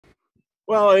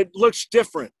Well, it looks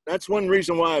different. That's one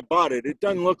reason why I bought it. It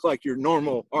doesn't look like your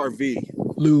normal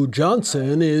RV. Lew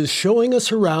Johnson is showing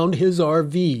us around his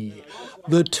RV.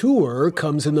 The tour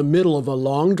comes in the middle of a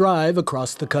long drive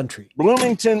across the country.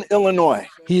 Bloomington, Illinois.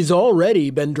 He's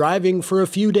already been driving for a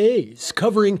few days,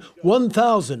 covering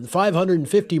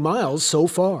 1,550 miles so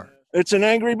far. It's an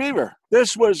Angry Beaver.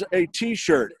 This was a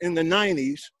T-shirt in the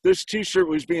 90s. This T-shirt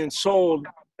was being sold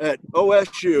at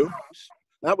OSU.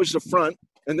 That was the front,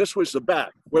 and this was the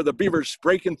back, where the Beavers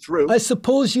breaking through. I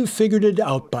suppose you figured it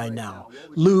out by now.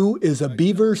 Lew is a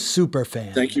Beaver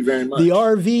superfan. Thank you very much. The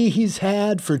RV he's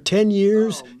had for 10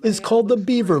 years is called the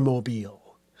Beavermobile.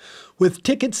 With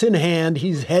tickets in hand,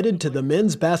 he's headed to the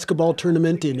men's basketball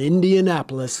tournament in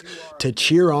Indianapolis to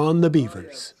cheer on the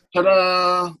Beavers.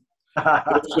 Ta-da!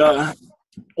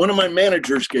 One of my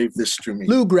managers gave this to me.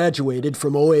 Lew graduated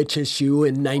from OHSU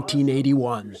in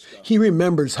 1981. He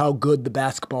remembers how good the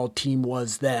basketball team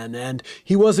was then, and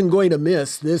he wasn't going to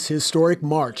miss this historic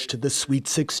march to the Sweet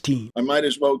 16. I might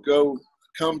as well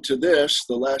come to this.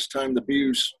 The last time the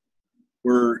Beavs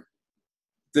were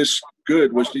this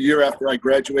good was the year after I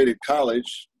graduated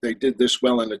college. They did this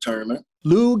well in the tournament.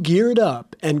 Lew geared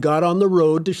up and got on the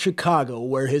road to Chicago,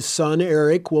 where his son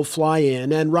Eric will fly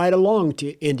in and ride along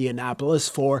to Indianapolis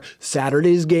for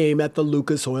Saturday's game at the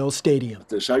Lucas Oil Stadium.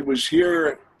 I was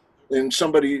here and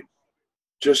somebody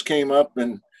just came up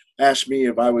and asked me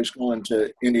if I was going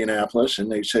to Indianapolis,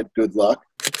 and they said good luck.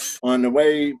 On the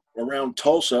way around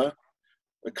Tulsa,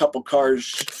 a couple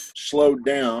cars slowed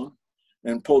down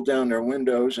and pulled down their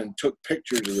windows and took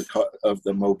pictures of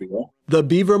the mobile. The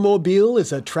Beavermobile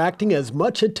is attracting as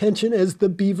much attention as the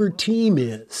Beaver team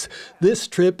is. This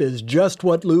trip is just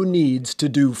what Lew needs to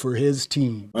do for his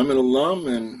team. I'm an alum,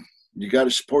 and you got to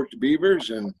support the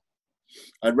Beavers, and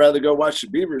I'd rather go watch the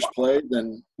Beavers play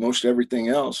than most everything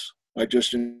else. I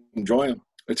just enjoy them.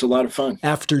 It's a lot of fun.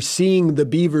 After seeing the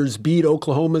Beavers beat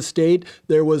Oklahoma State,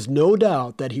 there was no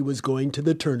doubt that he was going to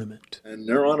the tournament. And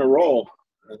they're on a roll.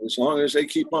 As long as they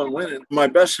keep on winning. My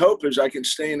best hope is I can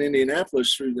stay in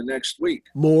Indianapolis through the next week.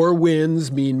 More wins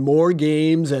mean more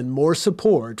games and more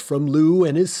support from Lew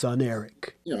and his son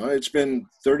Eric. You know, it's been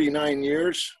 39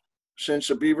 years since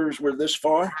the Beavers were this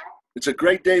far. It's a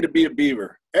great day to be a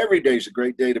Beaver. Every day's a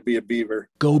great day to be a Beaver.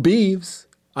 Go Beavs!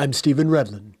 I'm Stephen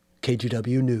Redlin,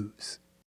 KGW News.